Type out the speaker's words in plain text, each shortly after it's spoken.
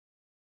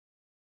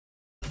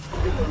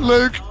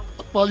Luke,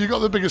 well, you've got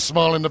the biggest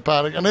smile in the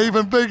paddock, an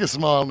even bigger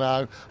smile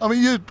now. I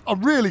mean, you've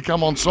really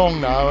come on song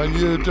now, and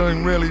you're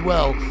doing really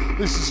well.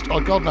 This is, oh,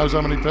 God knows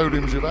how many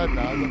podiums you've had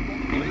now.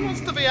 Well, he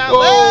wants to be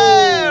out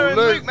there, and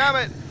Luke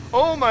Mamet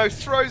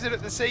almost throws it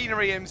at the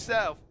scenery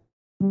himself.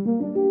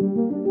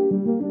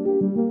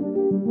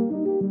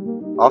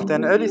 After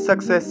an early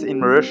success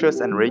in Mauritius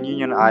and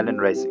Reunion Island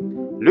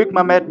racing, Luke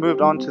Mamet moved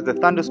on to the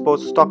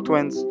Thundersports Stock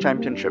Twins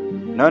Championship,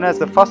 known as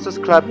the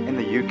fastest club in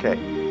the UK.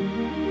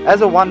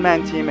 As a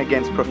one-man team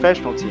against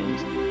professional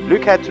teams,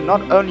 Luke had to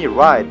not only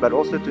ride but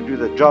also to do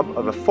the job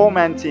of a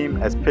four-man team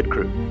as pit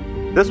crew.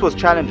 This was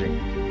challenging,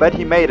 but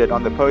he made it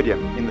on the podium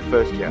in the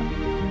first year.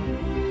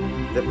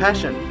 The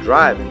passion,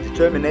 drive and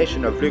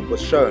determination of Luke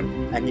was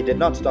shown, and he did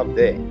not stop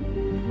there.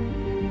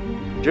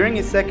 During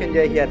his second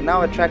year, he had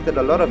now attracted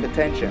a lot of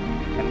attention,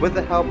 and with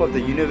the help of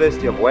the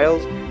University of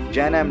Wales,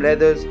 Jan-Am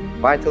Leathers,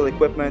 Vital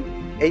Equipment,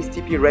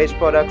 ACTP Race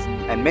Products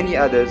and many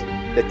others,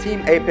 the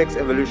Team Apex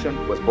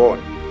Evolution was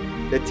born.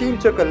 The team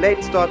took a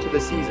late start to the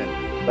season,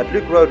 but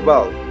Luke rode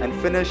well and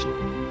finished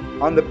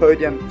on the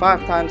podium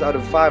 5 times out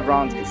of 5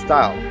 rounds in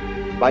style,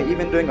 by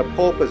even doing a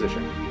pole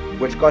position,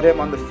 which got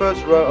him on the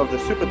first row of the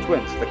Super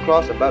Twins, the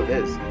class above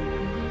his.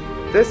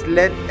 This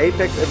led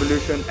Apex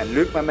Evolution and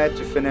Luke Mamet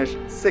to finish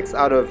 6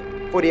 out of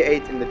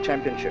 48 in the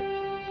championship.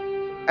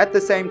 At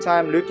the same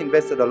time, Luke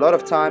invested a lot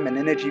of time and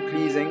energy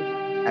pleasing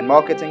and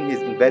marketing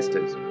his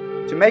investors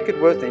to make it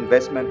worth the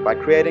investment by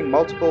creating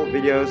multiple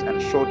videos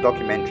and short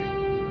documentary.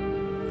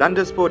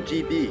 Thundersport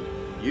GB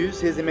used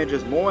his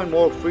images more and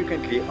more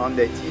frequently on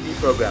their TV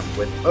program,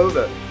 with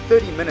over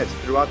 30 minutes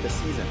throughout the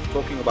season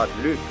talking about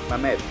Luke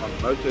Mamet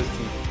on Moto's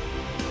team.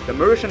 The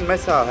Mauritian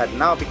missile had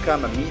now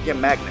become a media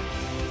magnet,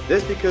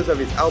 this because of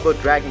his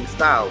elbow-dragging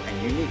style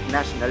and unique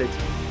nationality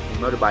in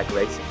motorbike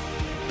racing.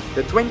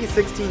 The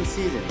 2016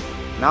 season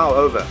now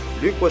over,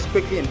 Luke was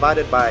quickly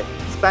invited by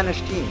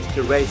Spanish teams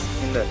to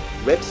race in the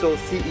Repsol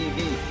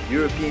CEV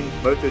European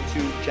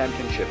Moto2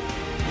 Championship.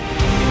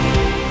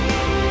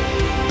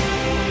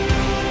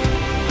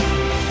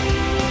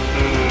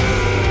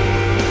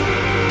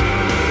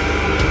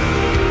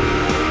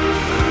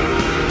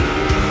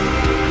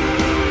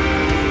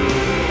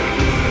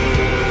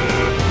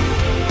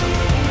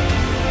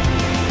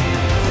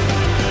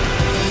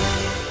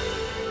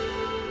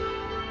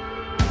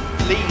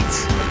 Leads,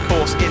 of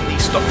course, in the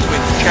Stock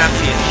Twins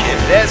Championship.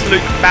 There's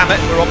Luke Mamet.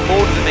 We're on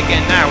board with him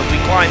again now as we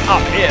climb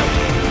uphill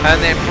and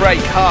then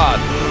brake hard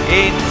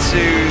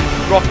into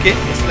Rocket,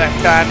 his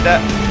left-hander.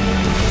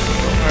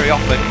 Not very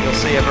often you'll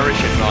see a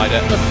Mauritian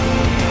rider.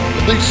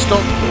 These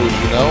stock boys,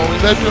 you know, I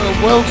mean, they're doing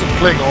well to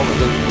cling on to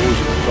those boys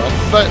in front.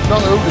 But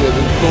not only are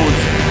these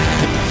boys.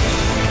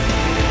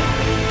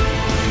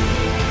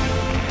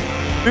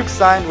 Luke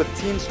signed with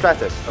Team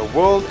Stratus, a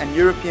World and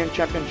European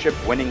Championship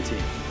winning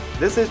team.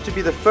 This is to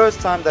be the first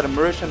time that a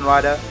Mauritian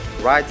rider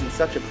rides in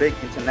such a big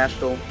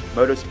international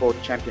motorsport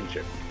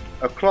championship.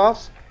 A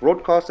class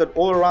broadcasted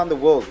all around the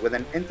world with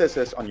an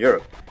emphasis on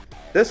Europe.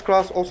 This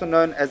class, also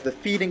known as the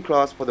feeding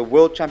class for the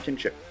World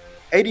Championship.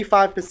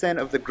 85%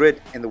 of the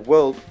grid in the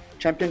World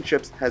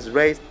Championships has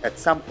raced at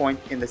some point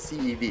in the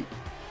CEV.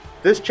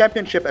 This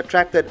championship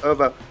attracted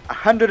over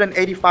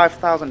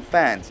 185,000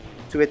 fans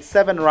to its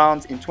 7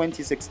 rounds in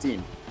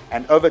 2016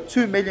 and over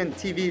 2 million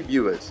TV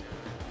viewers.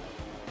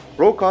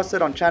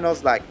 Broadcasted on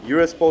channels like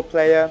Eurosport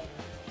Player,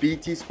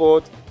 BT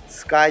Sport,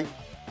 Sky,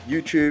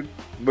 YouTube,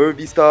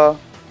 Movistar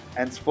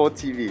and Sport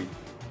TV.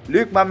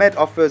 Luke Mamet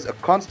offers a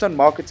constant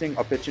marketing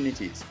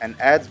opportunities and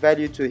adds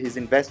value to his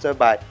investor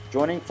by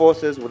joining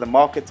forces with the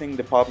marketing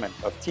department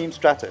of Team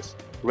Stratus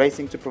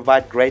Racing to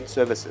provide great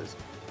services.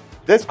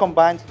 This,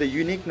 combined with the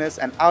uniqueness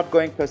and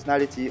outgoing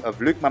personality of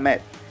Luke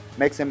Mamet,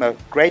 makes him a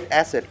great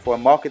asset for a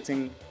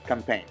marketing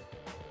campaign.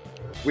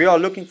 We are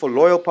looking for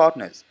loyal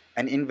partners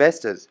and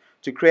investors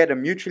to create a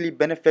mutually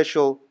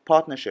beneficial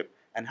partnership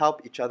and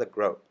help each other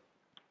grow.